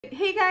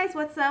Hey guys,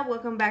 what's up?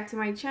 Welcome back to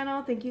my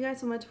channel. Thank you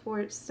guys so much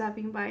for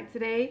stopping by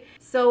today.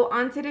 So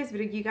on today's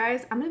video, you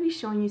guys, I'm going to be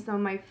showing you some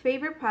of my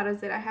favorite products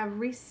that I have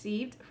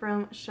received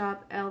from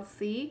Shop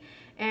LC.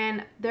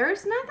 And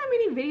there's not that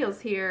many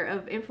videos here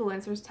of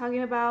influencers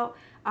talking about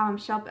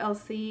Shop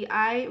LC.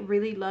 I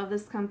really love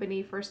this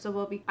company. First of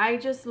all, I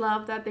just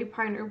love that they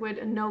partner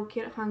with No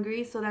Kid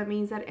Hungry, so that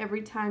means that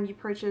every time you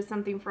purchase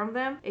something from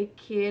them, a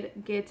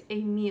kid gets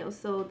a meal.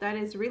 So that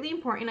is really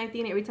important. I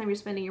think every time you're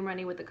spending your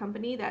money with the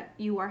company, that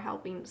you are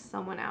helping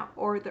someone out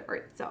or the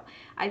earth. So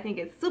I think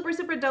it's super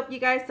dope, you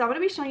guys. So I'm gonna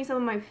be showing you some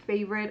of my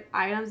favorite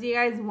items, you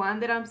guys. One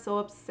that I'm so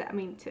obsessed,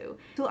 two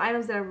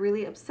items that I'm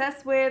really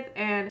obsessed with.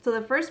 And so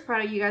the first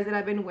product, you guys, that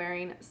I've been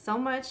wearing so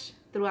much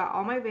throughout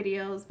all my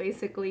videos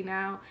basically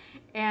now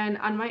and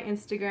on my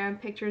Instagram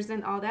pictures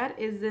and all that,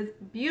 is this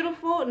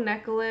beautiful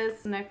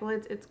necklace.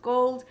 It's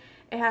gold.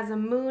 It has a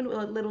moon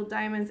with little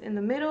diamonds in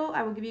the middle.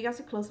 I will give you guys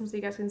a close-up so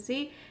you guys can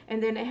see.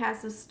 And then it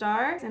has the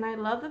stars, and I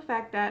love the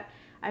fact that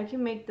I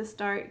can make the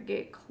star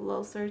get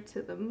closer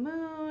to the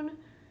moon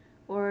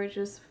or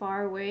just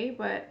far away.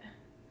 But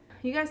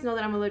you guys know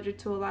that I'm allergic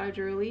to a lot of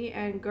jewelry,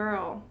 and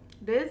girl,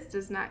 this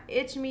does not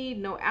itch me,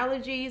 no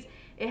allergies.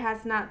 It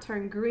has not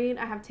turned green.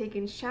 I have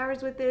taken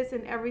showers with this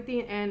and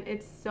everything, and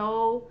it's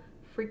so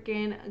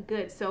freaking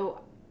good.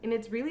 So, and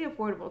it's really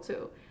affordable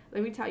too.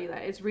 Let me tell you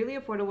that. It's really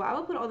affordable. I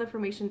will put all the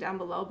information down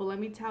below, but let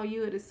me tell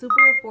you, it is super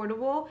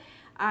affordable.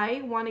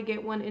 I want to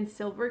get one in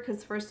silver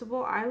because, first of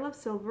all, I love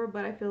silver,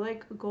 but I feel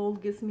like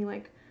gold gives me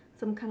like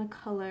some kind of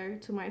color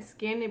to my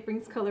skin. It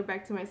brings color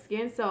back to my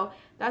skin, so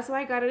that's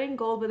why I got it in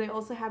gold, but they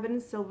also have it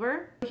in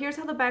silver. Here's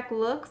how the back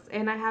looks,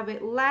 and I have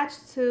it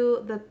latched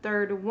to the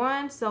third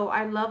one. So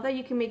I love that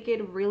you can make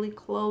it really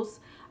close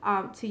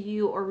to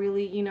you, or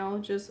really, you know,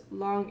 just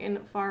long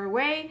and far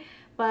away.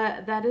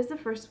 But that is the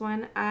first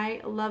one. I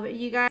love it,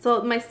 you guys.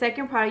 So my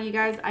second product, you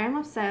guys, I am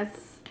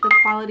obsessed. The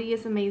quality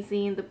is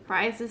amazing. The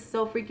price is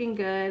so freaking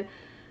good.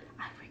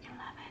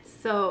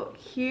 So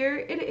here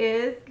it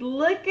is.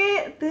 Look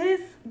at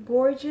this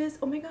gorgeous,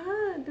 oh my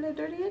god, did I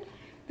dirty it?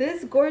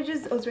 This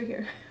gorgeous, oh, it's right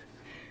here.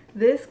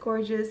 This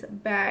gorgeous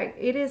bag.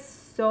 It is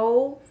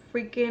so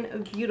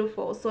freaking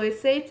beautiful. So it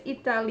says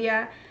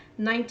Italia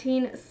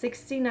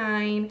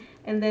 1969,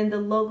 and then the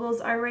logos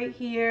are right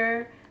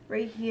here, so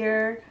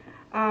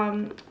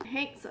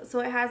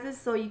it has this,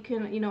 so you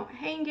can, you know,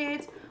 hang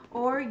it,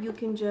 or you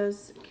can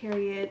just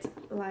carry it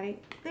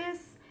like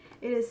this.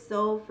 It is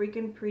so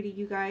freaking pretty,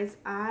 you guys.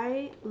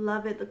 I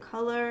love it. The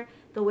color,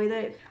 the way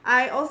that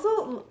I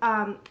also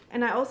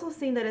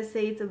seen that it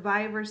says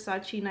by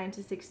Versace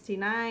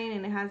 1969,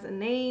 and it has a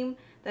name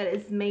that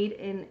is made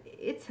in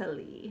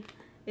Italy.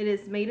 It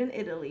is made in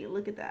Italy.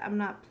 Look at that. I'm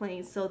not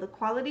playing. So the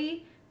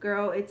quality,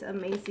 girl, it's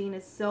amazing.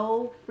 It's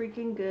so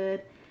freaking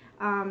good.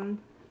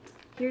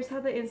 Here's how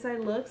the inside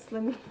looks.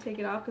 Let me take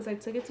it off because I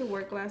took it to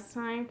work last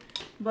time.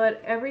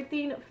 But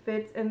everything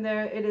fits in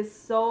there. It is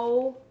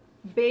so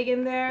big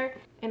in there,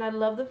 and I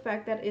love the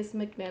fact that it's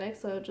magnetic,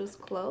 so it'll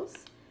just close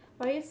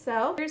by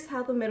itself. Here's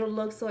how the middle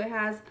looks. So it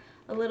has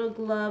a little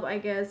glove, I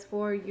guess,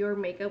 for your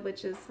makeup,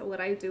 which is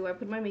what I do. I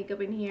put my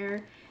makeup in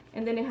here,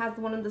 and then it has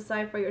one on the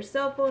side for your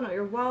cell phone or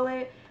your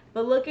wallet.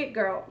 But look at,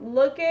 girl,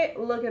 look at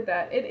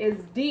that. It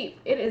is deep.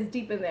 It is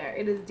deep in there.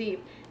 It is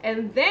deep.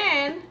 And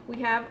then we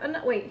have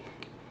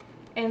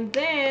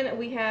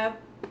we have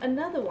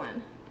another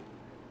one,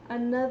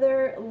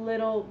 another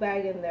little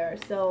bag in there.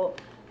 So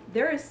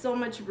there is so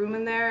much room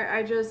in there.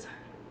 I just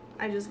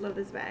love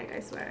this bag, I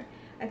swear.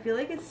 I feel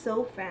like it's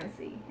so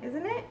fancy,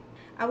 isn't it?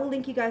 I will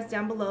link you guys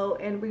down below,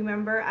 and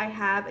remember, I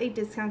have a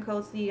discount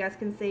code so you guys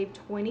can save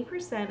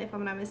 20% if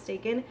I'm not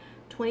mistaken.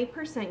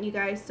 20%, you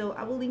guys. So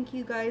I will link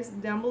you guys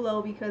down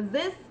below because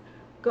this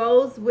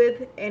goes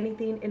with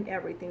anything and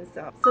everything.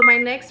 So my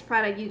next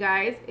product, you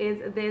guys,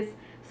 is this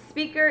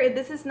speaker.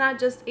 This is not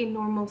just a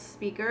normal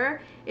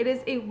speaker. It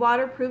is a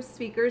waterproof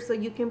speaker, so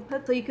you can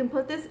put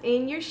this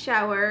in your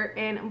shower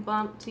and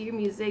bump to your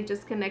music,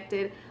 just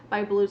connected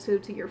by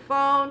Bluetooth to your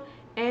phone.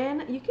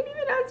 And you can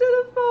even answer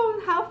the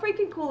phone. How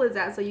freaking cool is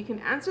that? So you can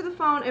answer the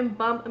phone and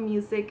bump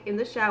music in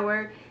the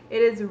shower.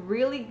 It is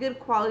really good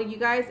quality, you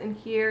guys. And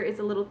here is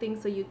a little thing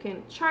so you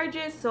can charge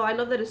it. So I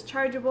love that it's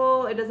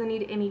chargeable. It doesn't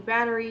need any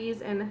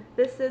batteries, and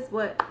this is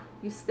what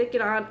you stick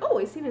it on. Oh,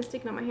 I see it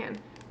sticking on my hand.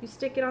 You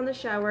stick it on the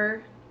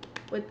shower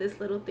with this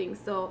little thing.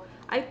 So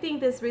I think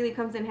this really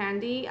comes in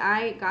handy.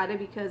 I got it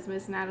because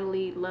Miss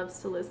Natalie loves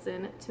to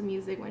listen to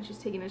music when she's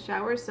taking a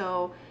shower,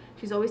 so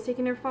she's always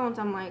taking her phone.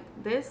 So I'm like,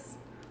 this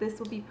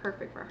will be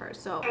perfect for her.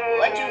 So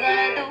what you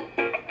gonna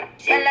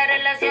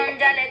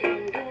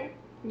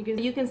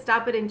do? You can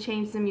stop it and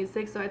change the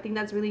music. So I think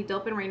that's really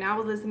dope. And right now I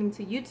was listening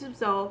to YouTube,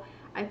 so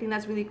I think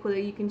that's really cool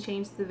that you can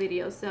change the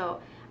video.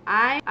 So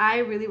I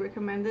really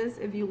recommend this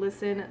if you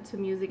listen to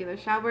music in the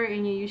shower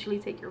and you usually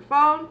take your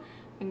phone.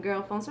 And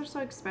girl, phones are so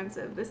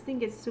expensive. This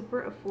thing is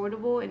super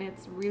affordable, and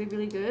it's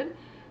really good.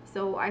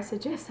 So I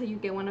suggest that you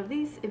get one of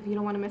these if you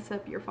don't want to mess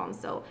up your phone.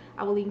 So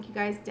I will link you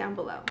guys down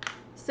below.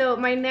 So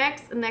my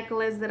next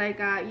necklace that I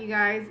got, you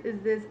guys,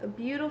 is this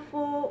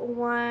beautiful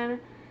one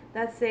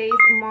that says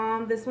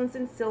mom. This one's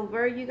in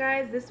silver, you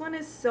guys. This one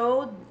is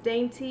so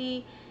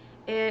dainty.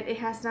 It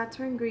has not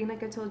turned green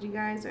like I told you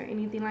guys or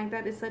anything like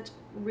that. It's such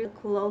real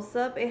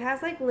close-up. It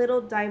has like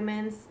little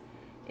diamonds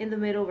in the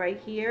middle right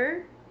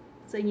here,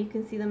 so you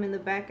can see them in the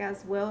back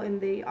as well, and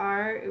they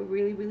are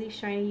really, really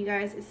shiny, you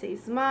guys. It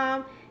says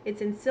mom.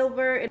 It's in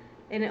silver,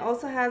 and it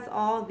also has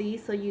all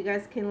these, so you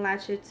guys can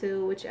latch it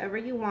to whichever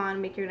you want,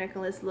 make your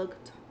necklace look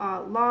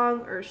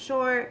long or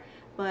short.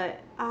 But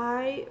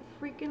I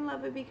freaking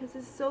love it because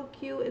it's so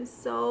cute and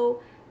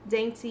so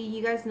dainty.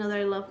 You guys know that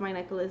I love my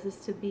necklaces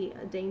to be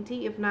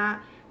dainty, if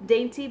not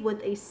dainty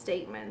with a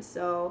statement.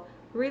 So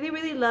really,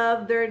 really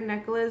love their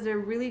necklace. They're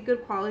really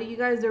good quality, you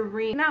guys. They're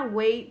I cannot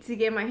wait to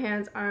get my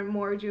hands on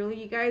more jewelry,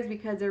 you guys,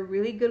 because they're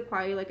really good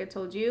quality. Like I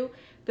told you,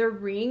 their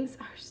rings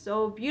are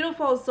so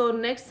beautiful. So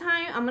next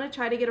time I'm gonna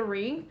try to get a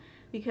ring,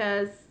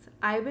 because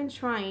I've been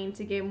trying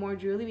to get more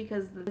jewelry,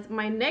 because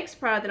my next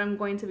product that I'm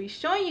going to be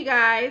showing you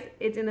guys,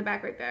 it's in the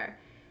back right there.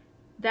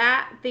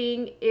 That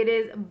thing, it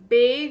is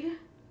big.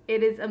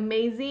 It is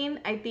amazing.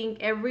 I think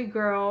every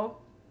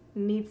girl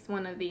needs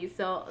one of these.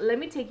 So let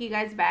me take you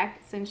guys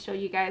back and show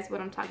you guys what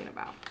I'm talking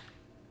about.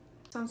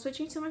 So I'm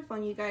switching to my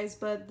phone, you guys,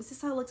 but this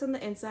is how it looks on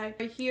the inside.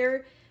 Right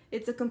here,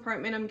 it's a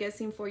compartment, I'm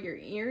guessing, for your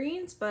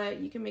earrings, but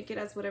you can make it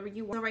as whatever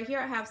you want. So right here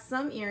I have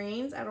some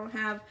earrings. I don't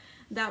have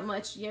that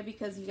much yet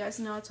because you guys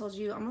know I told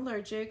you I'm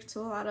allergic to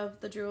a lot of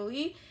the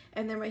jewelry.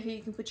 And then right here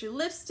you can put your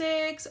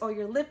lipsticks or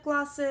your lip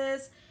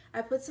glosses.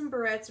 I put some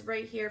barrettes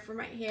right here for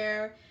my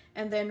hair,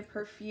 and then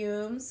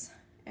perfumes,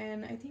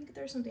 and I think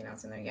there's something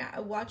else in there. Yeah,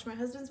 a watch, my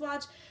husband's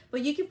watch.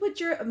 But you can put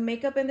your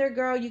makeup in there,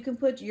 girl. You can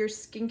put your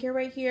skincare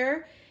right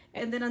here.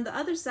 And then on the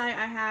other side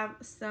I have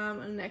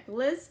some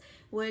necklace,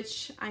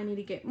 which I need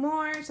to get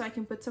more, so I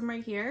can put some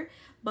right here.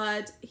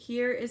 But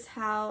here is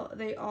how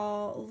they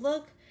all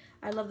look.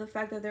 I love the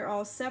fact that they're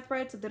all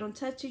separate, so they don't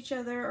touch each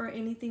other or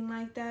anything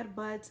like that.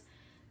 But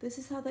this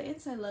is how the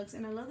inside looks,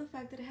 and I love the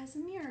fact that it has a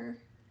mirror.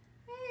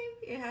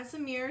 It has a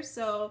mirror,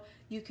 so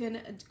you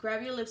can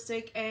grab your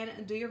lipstick and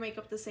do your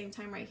makeup at the same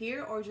time right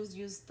here, or just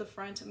use the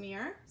front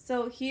mirror.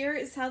 So here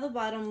is how the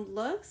bottom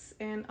looks,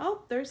 and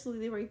oh, there's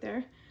Lily right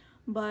there.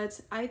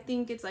 But I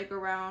think it's like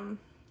around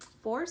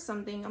 4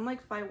 something. I'm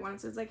like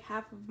 5'1", so it's like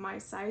half of my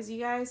size, you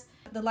guys.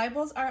 The light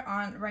bulbs are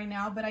on right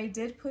now, but I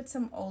did put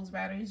some old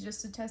batteries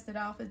just to test it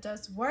out if it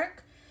does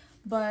work.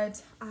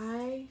 But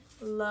I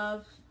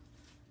love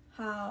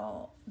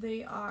how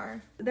they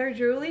are. Their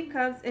jewelry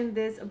comes in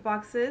these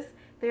boxes.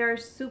 They are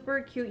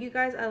super cute, you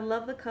guys. I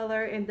love the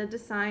color and the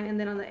design. And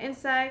then on the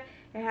inside,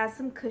 it has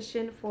some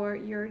cushion for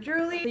your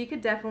jewelry. So you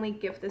could definitely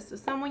gift this to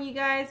someone, you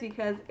guys,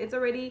 because it's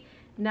already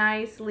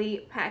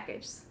nicely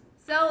packaged.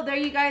 So there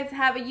you guys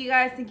have it, you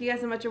guys. Thank you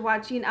guys so much for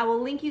watching. I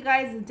will link you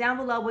guys down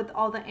below with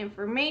all the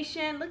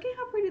information. Look at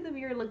how pretty the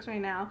mirror looks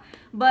right now.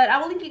 But I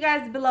will link you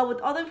guys below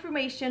with all the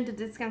information, the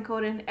discount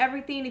code and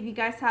everything. If you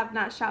guys have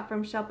not shopped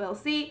from Shop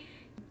LC,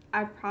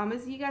 I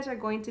promise you guys are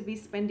going to be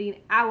spending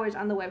hours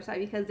on the website,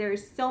 because there are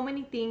so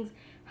many things,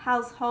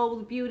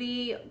 household,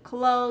 beauty,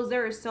 clothes.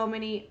 There are so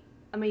many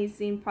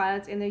amazing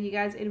products in there, you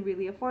guys, and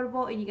really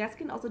affordable. And you guys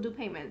can also do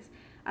payments.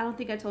 I don't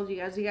think I told you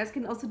guys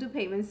can also do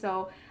payments.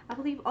 So I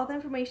will leave all the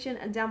information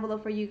down below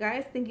for you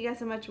guys. Thank you guys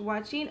so much for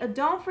watching.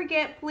 Don't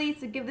forget, please,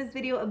 to give this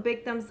video a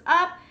big thumbs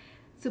up,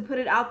 to put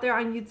it out there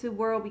on YouTube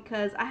world,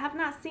 because I have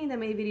not seen that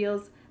many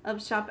videos of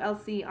Shop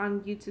LC on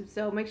YouTube.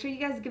 So make sure you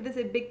guys give this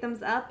a big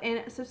thumbs up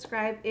and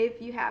subscribe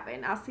if you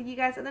haven't. I'll see you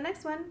guys in the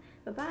next one.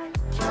 Bye-bye.